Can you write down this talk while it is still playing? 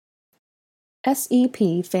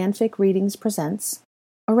SEP Fanfic Readings presents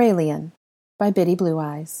Aurelian by Biddy Blue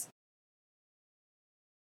Eyes.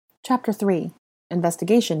 Chapter 3.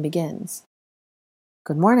 Investigation begins.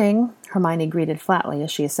 Good morning, Hermione greeted flatly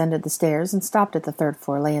as she ascended the stairs and stopped at the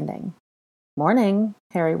third-floor landing. Morning,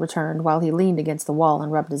 Harry returned while he leaned against the wall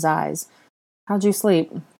and rubbed his eyes. How'd you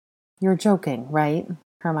sleep? You're joking, right?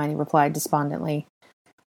 Hermione replied despondently.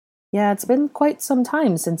 Yeah, it's been quite some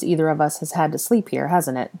time since either of us has had to sleep here,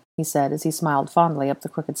 hasn't it? He said as he smiled fondly up the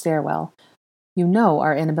crooked stairwell. You know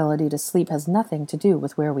our inability to sleep has nothing to do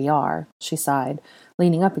with where we are, she sighed,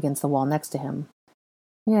 leaning up against the wall next to him.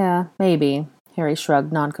 Yeah, maybe, Harry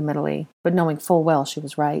shrugged noncommittally, but knowing full well she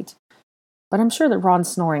was right. But I'm sure that Ron's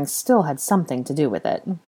snoring still had something to do with it.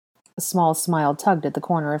 A small smile tugged at the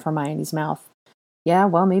corner of Hermione's mouth. Yeah,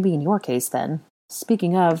 well, maybe in your case, then.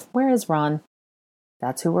 Speaking of, where is Ron?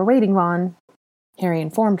 That's who we're waiting on, Harry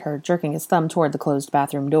informed her, jerking his thumb toward the closed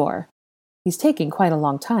bathroom door. He's taking quite a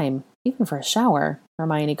long time, even for a shower,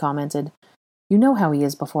 Hermione commented. You know how he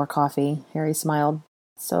is before coffee, Harry smiled.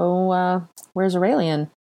 So, where's Aurelian?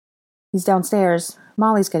 He's downstairs.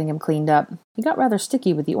 Molly's getting him cleaned up. He got rather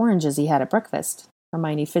sticky with the oranges he had at breakfast.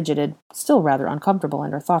 Hermione fidgeted, still rather uncomfortable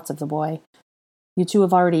in her thoughts of the boy. You two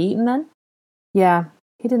have already eaten, then? Yeah,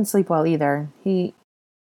 he didn't sleep well either. He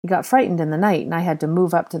got frightened in the night, and I had to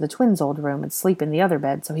move up to the twins' old room and sleep in the other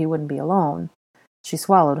bed so he wouldn't be alone. She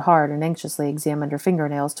swallowed hard and anxiously examined her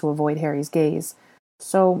fingernails to avoid Harry's gaze.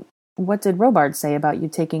 So, what did Robard say about you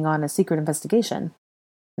taking on a secret investigation?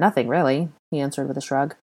 Nothing, really, he answered with a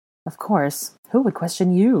shrug. Of course. Who would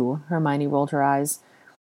question you? Hermione rolled her eyes.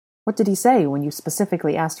 What did he say when you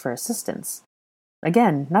specifically asked for assistance?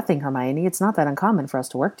 Again, nothing, Hermione. It's not that uncommon for us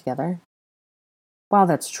to work together. While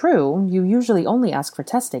that's true, you usually only ask for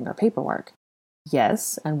testing or paperwork.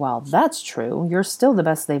 Yes, and while that's true, you're still the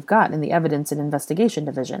best they've got in the Evidence and Investigation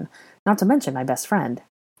Division, not to mention my best friend.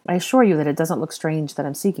 I assure you that it doesn't look strange that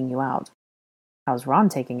I'm seeking you out. How's Ron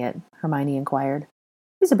taking it? Hermione inquired.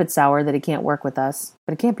 He's a bit sour that he can't work with us,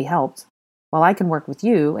 but it can't be helped. While I can work with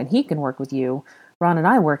you, and he can work with you, Ron and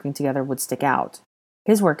I working together would stick out.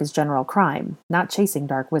 His work is general crime, not chasing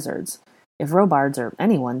dark wizards. If Robards or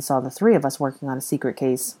anyone saw the three of us working on a secret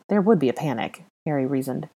case, there would be a panic, Harry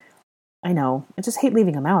reasoned. I know. I just hate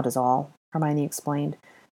leaving him out is all, Hermione explained.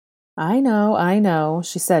 I know,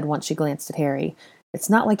 she said once she glanced at Harry. It's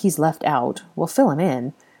not like he's left out. We'll fill him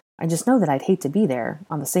in. I just know that I'd hate to be there,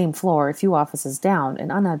 on the same floor a few offices down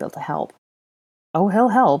and unable to help. Oh, he'll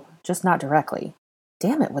help, just not directly.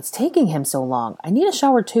 Damn it, what's taking him so long? I need a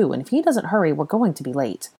shower too, and if he doesn't hurry, we're going to be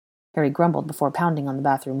late. Harry grumbled before pounding on the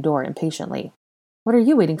bathroom door impatiently. What are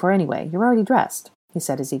you waiting for anyway? You're already dressed, he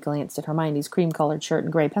said as he glanced at Hermione's cream-colored shirt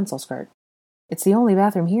and gray pencil skirt. It's the only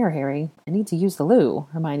bathroom here, Harry. I need to use the loo,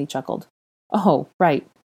 Hermione chuckled. Oh, right.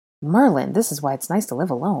 Merlin, this is why it's nice to live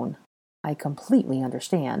alone. I completely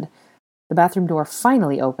understand. The bathroom door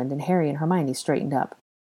finally opened, and Harry and Hermione straightened up.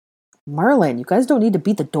 Merlin, you guys don't need to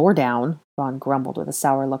beat the door down, Ron grumbled with a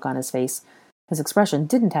sour look on his face. His expression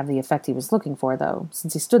didn't have the effect he was looking for, though,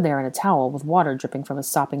 since he stood there in a towel with water dripping from his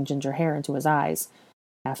sopping ginger hair into his eyes.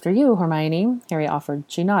 After you, Hermione, Harry offered.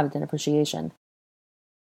 She nodded in appreciation.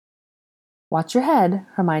 Watch your head,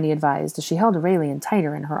 Hermione advised as she held Aurelian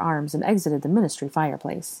tighter in her arms and exited the ministry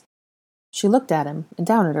fireplace. She looked at him and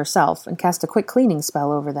down at herself and cast a quick cleaning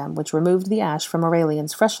spell over them, which removed the ash from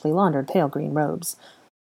Aurelian's freshly laundered pale green robes.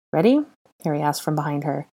 Ready? Harry asked from behind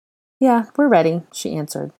her. Yeah, we're ready, she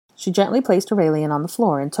answered. She gently placed Aurelian on the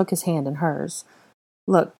floor and took his hand in hers.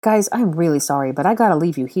 Look, guys, I'm really sorry, but I gotta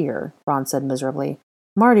leave you here, Ron said miserably.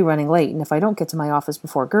 I'm already running late, and if I don't get to my office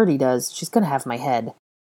before Gertie does, she's gonna have my head.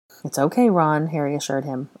 It's okay, Ron, Harry assured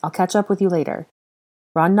him. I'll catch up with you later.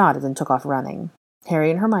 Ron nodded and took off running.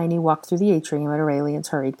 Harry and Hermione walked through the atrium at Aurelian's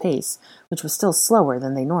hurried pace, which was still slower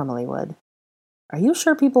than they normally would. Are you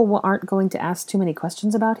sure people aren't going to ask too many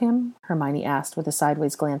questions about him? Hermione asked with a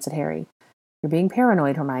sideways glance at Harry. You're being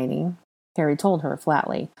paranoid, Hermione, Harry told her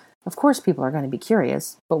flatly. Of course people are going to be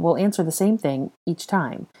curious, but we'll answer the same thing each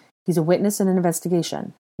time. He's a witness in an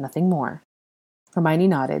investigation, nothing more. Hermione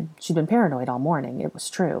nodded. She'd been paranoid all morning, it was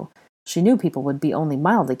true. She knew people would be only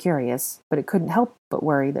mildly curious, but it couldn't help but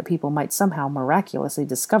worry that people might somehow miraculously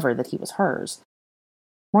discover that he was hers.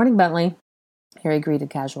 Morning, Bentley, Harry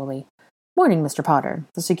greeted casually. Morning, Mr. Potter,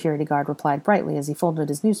 the security guard replied brightly as he folded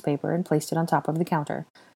his newspaper and placed it on top of the counter.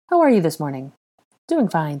 How are you this morning? Doing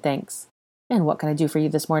fine, thanks. And what can I do for you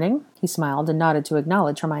this morning? He smiled and nodded to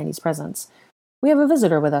acknowledge Hermione's presence. We have a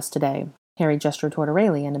visitor with us today. Harry gestured toward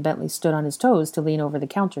Aurelian, and Bentley stood on his toes to lean over the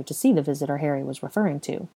counter to see the visitor Harry was referring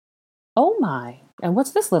to. Oh my! And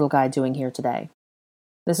what's this little guy doing here today?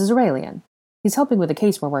 This is Aurelian. He's helping with a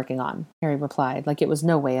case we're working on, Harry replied, like it was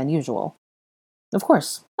no way unusual. Of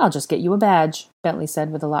course, I'll just get you a badge, Bentley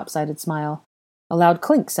said with a lopsided smile. A loud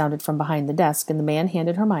clink sounded from behind the desk, and the man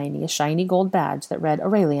handed Hermione a shiny gold badge that read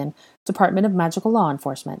Aurelian, Department of Magical Law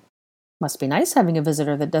Enforcement. Must be nice having a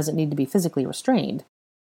visitor that doesn't need to be physically restrained.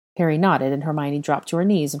 Harry nodded, and Hermione dropped to her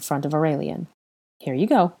knees in front of Aurelian. Here you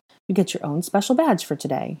go. You get your own special badge for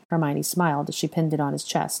today, Hermione smiled as she pinned it on his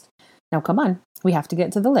chest. Now come on, we have to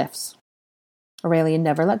get to the lifts. Aurelian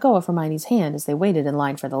never let go of Hermione's hand as they waited in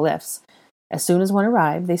line for the lifts. As soon as one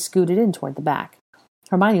arrived, they scooted in toward the back.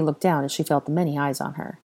 Hermione looked down as she felt the many eyes on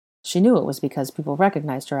her. She knew it was because people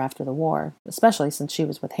recognized her after the war, especially since she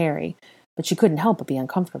was with Harry, but she couldn't help but be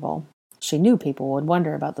uncomfortable. She knew people would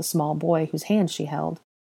wonder about the small boy whose hand she held.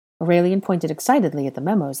 Aurelian pointed excitedly at the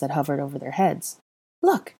memos that hovered over their heads.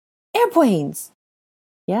 Look! Airplanes!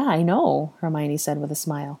 Yeah, I know, Hermione said with a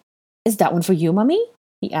smile. Is that one for you, Mummy?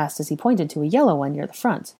 He asked as he pointed to a yellow one near the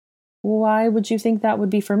front. Why would you think that would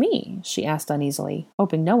be for me? She asked uneasily,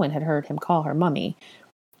 hoping no one had heard him call her Mummy.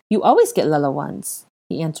 You always get yellow ones,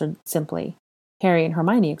 he answered simply. Harry and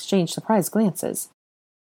Hermione exchanged surprised glances.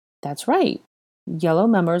 That's right. Yellow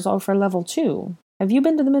memos are for level 2. Have you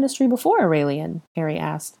been to the ministry before, Aurelian? Harry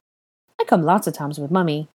asked. I come lots of times with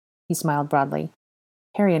Mummy, he smiled broadly.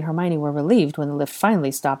 Harry and Hermione were relieved when the lift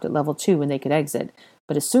finally stopped at level 2 and they could exit,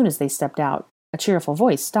 but as soon as they stepped out, a cheerful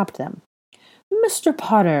voice stopped them. Mr.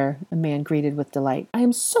 Potter, a man greeted with delight. I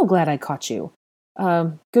am so glad I caught you.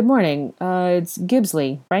 Good morning. It's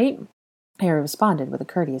Gibsley, right? Harry responded with a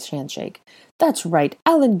courteous handshake. That's right,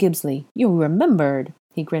 Alan Gibsley. You remembered.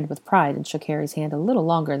 He grinned with pride and shook Harry's hand a little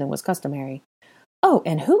longer than was customary. Oh,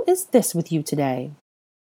 and who is this with you today?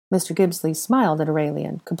 Mr. Gibsley smiled at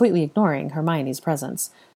Aurelian, completely ignoring Hermione's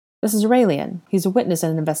presence. This is Aurelian. He's a witness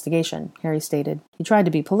in an investigation, Harry stated. He tried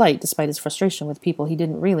to be polite despite his frustration with people he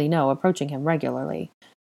didn't really know approaching him regularly.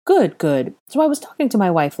 Good, good. So I was talking to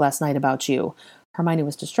my wife last night about you. Hermione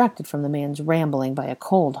was distracted from the man's rambling by a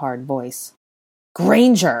cold, hard voice.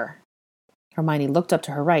 Granger! Hermione looked up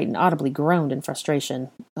to her right and audibly groaned in frustration.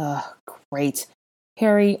 Ugh, great.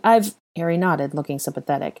 Harry nodded, looking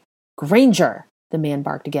sympathetic. Granger! The man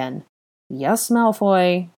barked again. Yes,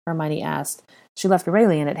 Malfoy? Hermione asked. She left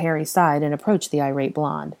Aurelian at Harry's side and approached the irate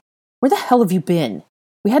blonde. Where the hell have you been?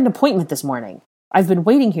 We had an appointment this morning. I've been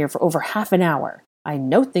waiting here for over half an hour. I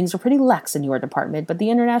know things are pretty lax in your department, but the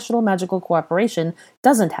International Magical Cooperation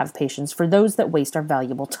doesn't have patience for those that waste our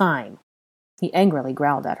valuable time. He angrily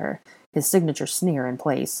growled at her, his signature sneer in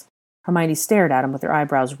place. Hermione stared at him with her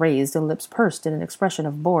eyebrows raised and lips pursed in an expression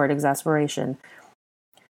of bored exasperation.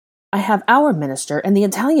 I have our minister and the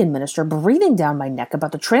Italian minister breathing down my neck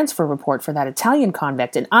about the transfer report for that Italian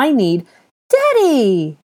convict, and I need—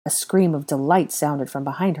 Daddy! A scream of delight sounded from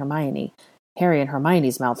behind Hermione. Harry and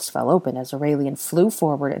Hermione's mouths fell open as Aurelian flew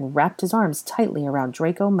forward and wrapped his arms tightly around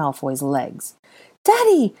Draco Malfoy's legs.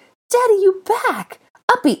 Daddy! Daddy, you back!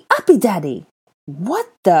 Uppy, uppy, Daddy!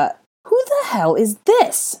 What the— Who the hell is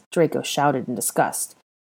this? Draco shouted in disgust.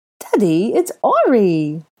 Daddy, it's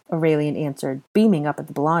Ori! Aurelian answered, beaming up at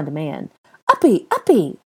the blond man. Uppy,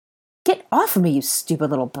 uppy! Get off of me, you stupid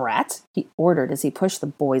little brat! He ordered as he pushed the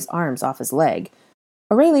boy's arms off his leg.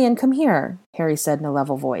 Aurelian, come here, Harry said in a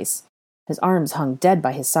level voice. His arms hung dead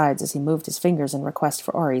by his sides as he moved his fingers in request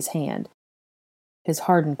for Ori's hand. His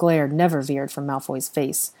hardened glare never veered from Malfoy's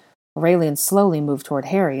face. Aurelian slowly moved toward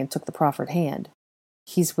Harry and took the proffered hand.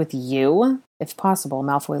 He's with you? If possible,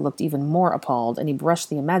 Malfoy looked even more appalled, and he brushed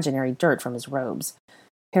the imaginary dirt from his robes.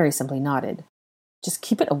 Harry simply nodded. Just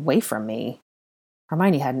keep it away from me.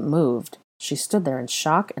 Hermione hadn't moved. She stood there in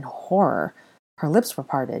shock and horror. Her lips were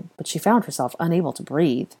parted, but she found herself unable to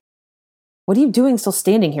breathe. What are you doing still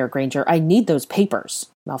standing here, Granger? I need those papers,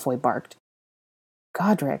 Malfoy barked.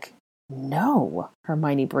 Godric, no,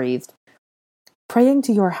 Hermione breathed. Praying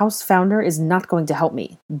to your house founder is not going to help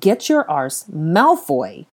me. Get your arse,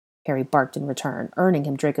 Malfoy, Harry barked in return, earning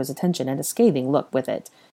him Draco's attention and a scathing look with it.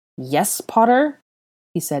 Yes, Potter?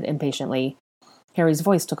 He said impatiently. Harry's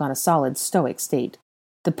voice took on a solid, stoic state.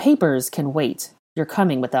 The papers can wait. You're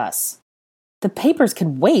coming with us. The papers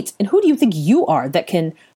can wait? And who do you think you are that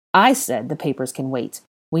can— I said the papers can wait.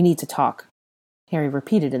 We need to talk. Harry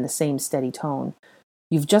repeated in the same steady tone.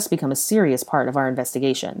 You've just become a serious part of our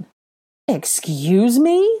investigation. Excuse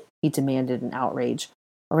me? He demanded in outrage.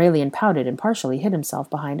 Aurelian pouted and partially hid himself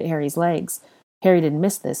behind Harry's legs. Harry didn't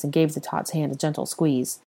miss this and gave the tot's hand a gentle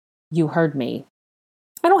squeeze. You heard me.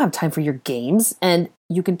 I don't have time for your games, and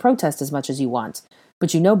you can protest as much as you want,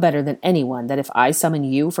 but you know better than anyone that if I summon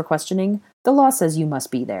you for questioning, the law says you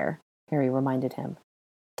must be there, Harry reminded him.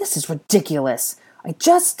 This is ridiculous.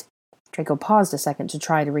 Draco paused a second to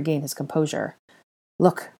try to regain his composure.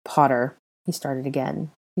 "Look, Potter," he started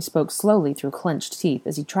again. He spoke slowly through clenched teeth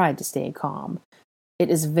as he tried to stay calm. "It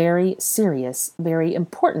is very serious, very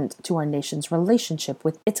important to our nation's relationship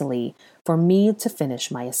with Italy for me to finish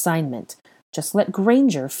my assignment. Just let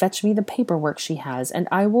Granger fetch me the paperwork she has, and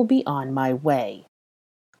I will be on my way."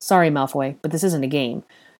 "Sorry, Malfoy, but this isn't a game.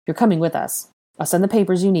 You're coming with us. I'll send the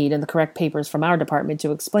papers you need and the correct papers from our department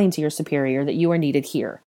to explain to your superior that you are needed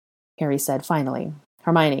here," Harry said finally.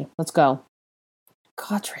 "Hermione, let's go."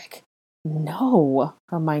 "Godric, no,"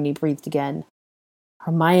 Hermione breathed again.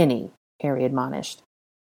 "Hermione," Harry admonished.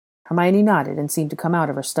 Hermione nodded and seemed to come out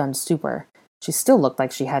of her stunned stupor. She still looked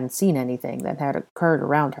like she hadn't seen anything that had occurred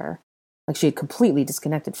around her, like she had completely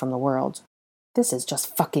disconnected from the world. "This is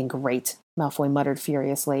just fucking great," Malfoy muttered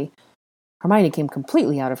furiously. Hermione came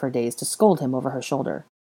completely out of her daze to scold him over her shoulder.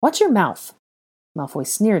 "Watch your mouth!" Malfoy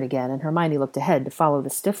sneered again, and Hermione looked ahead to follow the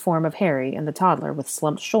stiff form of Harry and the toddler with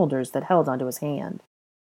slumped shoulders that held onto his hand.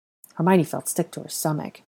 Hermione felt sick to her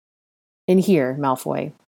stomach. "In here,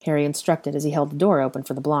 Malfoy," Harry instructed as he held the door open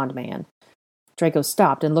for the blond man. Draco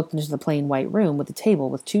stopped and looked into the plain white room with a table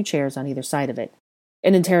with 2 chairs on either side of it.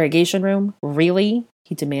 "An interrogation room? Really?"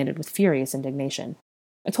 he demanded with furious indignation.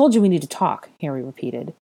 "I told you we need to talk," Harry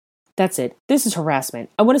repeated. "That's it. This is harassment.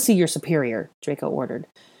 I want to see your superior," Draco ordered.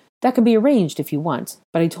 "That can be arranged if you want,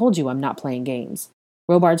 but I told you I'm not playing games.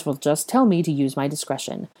 Robards will just tell me to use my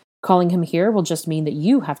discretion. Calling him here will just mean that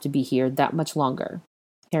you have to be here that much longer,"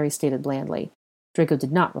 Harry stated blandly. Draco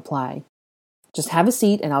did not reply. "Just have a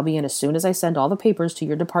seat and I'll be in as soon as I send all the papers to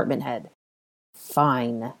your department head."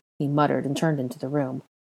 "Fine," he muttered and turned into the room.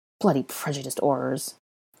 "Bloody prejudiced Aurors,"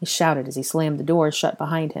 he shouted as he slammed the door shut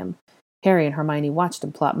behind him. Harry and Hermione watched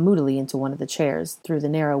him plop moodily into one of the chairs through the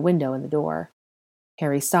narrow window in the door.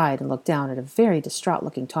 Harry sighed and looked down at a very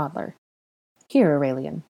distraught-looking toddler. "Here,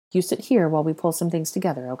 Aurelian, you sit here while we pull some things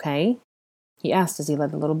together, okay?" he asked as he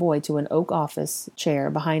led the little boy to an oak office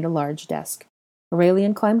chair behind a large desk.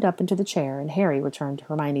 Aurelian climbed up into the chair, and Harry returned to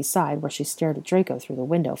Hermione's side where she stared at Draco through the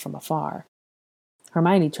window from afar.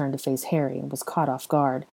 Hermione turned to face Harry and was caught off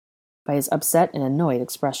guard by his upset and annoyed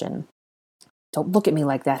expression. "Don't look at me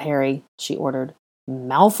like that, Harry," she ordered.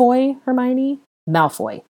 "Malfoy, Hermione?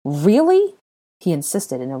 Malfoy. Really?" he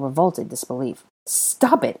insisted in a revolted disbelief.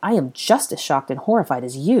 "Stop it! I am just as shocked and horrified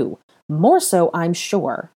as you. More so, I'm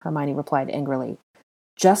sure," Hermione replied angrily.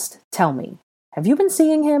 "Just tell me. Have you been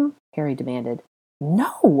seeing him?" Harry demanded.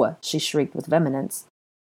 "No!" she shrieked with vehemence,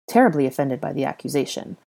 terribly offended by the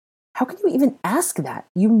accusation. "How can you even ask that?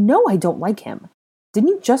 You know I don't like him. Didn't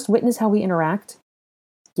you just witness how we interact?"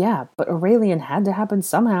 "Yeah, but Aurelian had to happen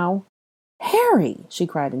somehow." "Harry!" she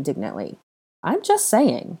cried indignantly. "I'm just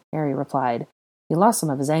saying," Harry replied. He lost some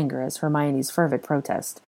of his anger as Hermione's fervent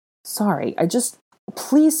protest. "Sorry,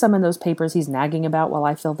 please summon those papers he's nagging about while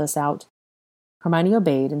I fill this out." Hermione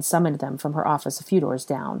obeyed and summoned them from her office a few doors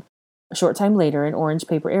down. A short time later, an orange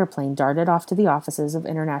paper airplane darted off to the offices of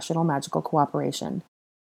International Magical Cooperation.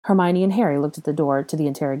 Hermione and Harry looked at the door to the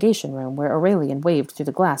interrogation room, where Aurelian waved through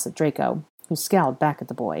the glass at Draco, who scowled back at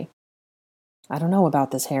the boy. "I don't know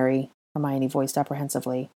about this, Harry," Hermione voiced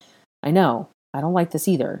apprehensively. "I know. I don't like this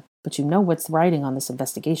either, but you know what's riding on this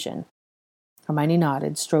investigation." Hermione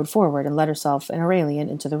nodded, strode forward, and led herself and Aurelian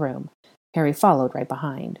into the room. Harry followed right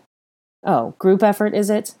behind. "Oh, group effort, is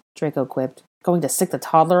it?" Draco quipped. "Going to sick the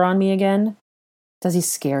toddler on me again?" "Does he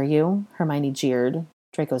scare you?" Hermione jeered.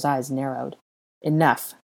 Draco's eyes narrowed.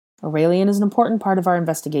 "Enough. Aurelian is an important part of our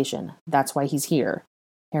investigation. That's why he's here,"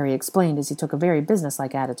 Harry explained as he took a very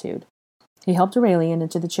businesslike attitude. He helped Aurelian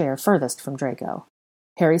into the chair furthest from Draco.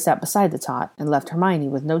 Harry sat beside the tot and left Hermione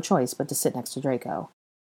with no choice but to sit next to Draco.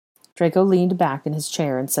 Draco leaned back in his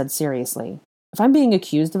chair and said seriously, "If I'm being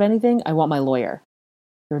accused of anything, I want my lawyer."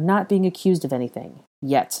 "You're not being accused of anything.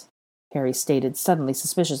 Yet," Harry stated, suddenly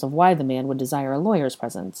suspicious of why the man would desire a lawyer's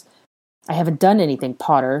presence. "I haven't done anything,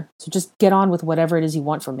 Potter, so just get on with whatever it is you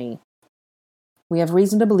want from me." "We have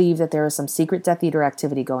reason to believe that there is some secret Death Eater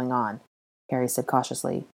activity going on," Harry said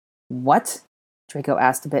cautiously. "What?" Draco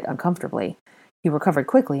asked a bit uncomfortably. He recovered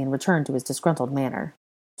quickly and returned to his disgruntled manner.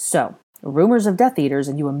 "So, rumors of Death Eaters,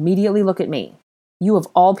 and you immediately look at me. You of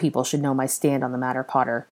all people should know my stand on the matter,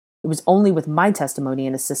 Potter. It was only with my testimony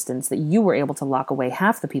and assistance that you were able to lock away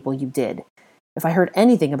half the people you did. If I heard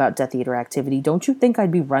anything about Death Eater activity, don't you think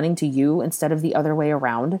I'd be running to you instead of the other way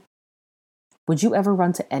around?" "Would you ever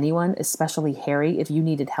run to anyone, especially Harry, if you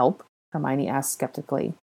needed help?" Hermione asked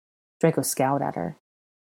skeptically. Draco scowled at her.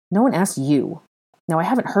 "No one asked you. Now, I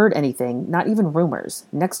haven't heard anything, not even rumors.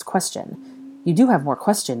 Next question. You do have more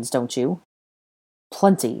questions, don't you?"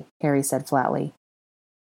 "Plenty," Harry said flatly.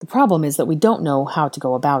 "The problem is that we don't know how to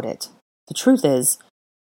go about it. The truth is,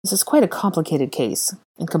 this is quite a complicated case,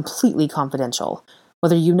 and completely confidential.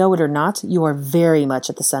 Whether you know it or not, you are very much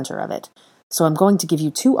at the center of it. So I'm going to give you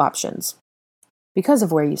two options. Because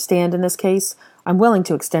of where you stand in this case, I'm willing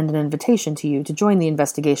to extend an invitation to you to join the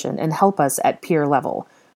investigation and help us at peer level.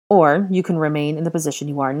 Or you can remain in the position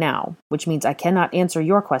you are now, which means I cannot answer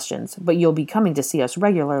your questions, but you'll be coming to see us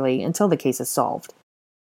regularly until the case is solved.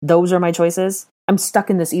 Those are my choices? I'm stuck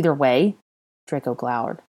in this either way? Draco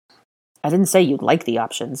glowered. I didn't say you'd like the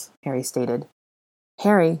options, Harry stated.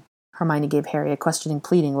 Harry, Hermione gave Harry a questioning,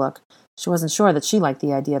 pleading look. She wasn't sure that she liked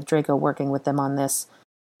the idea of Draco working with them on this.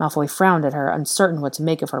 Malfoy frowned at her, uncertain what to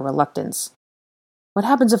make of her reluctance. What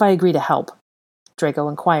happens if I agree to help? Draco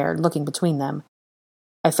inquired, looking between them.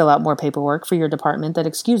 I fill out more paperwork for your department that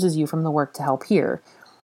excuses you from the work to help here.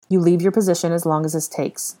 You leave your position as long as this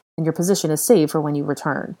takes, and your position is saved for when you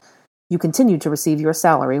return. You continue to receive your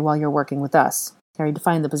salary while you're working with us. Harry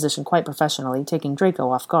defined the position quite professionally, taking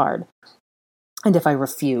Draco off guard. And if I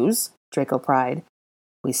refuse? Draco pried.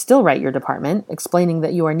 We still write your department, explaining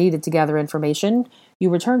that you are needed to gather information.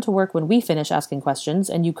 You return to work when we finish asking questions,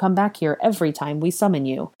 and you come back here every time we summon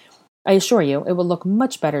you. I assure you, it will look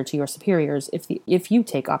much better to your superiors if you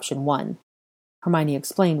take option 1. Hermione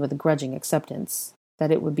explained with a grudging acceptance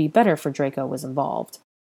that it would be better for Draco was involved.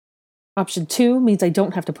 Option 2 means I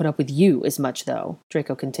don't have to put up with you as much, though,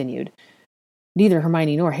 Draco continued. Neither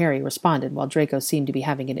Hermione nor Harry responded, while Draco seemed to be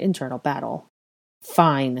having an internal battle.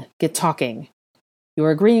 Fine, get talking.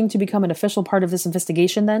 You're agreeing to become an official part of this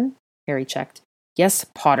investigation, then? Harry checked. Yes,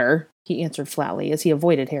 Potter, he answered flatly as he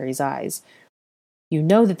avoided Harry's eyes. You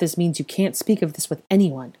know that this means you can't speak of this with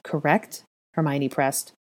anyone, correct? Hermione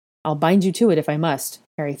pressed. I'll bind you to it if I must,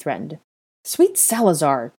 Harry threatened. Sweet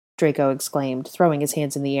Salazar, Draco exclaimed, throwing his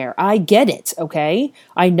hands in the air. I get it, okay?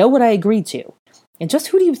 I know what I agreed to. And just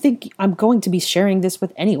who do you think I'm going to be sharing this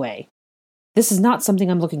with anyway? This is not something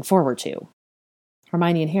I'm looking forward to.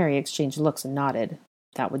 Hermione and Harry exchanged looks and nodded.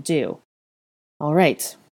 That would do. All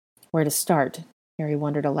right. Where to start? Harry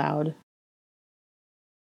wondered aloud.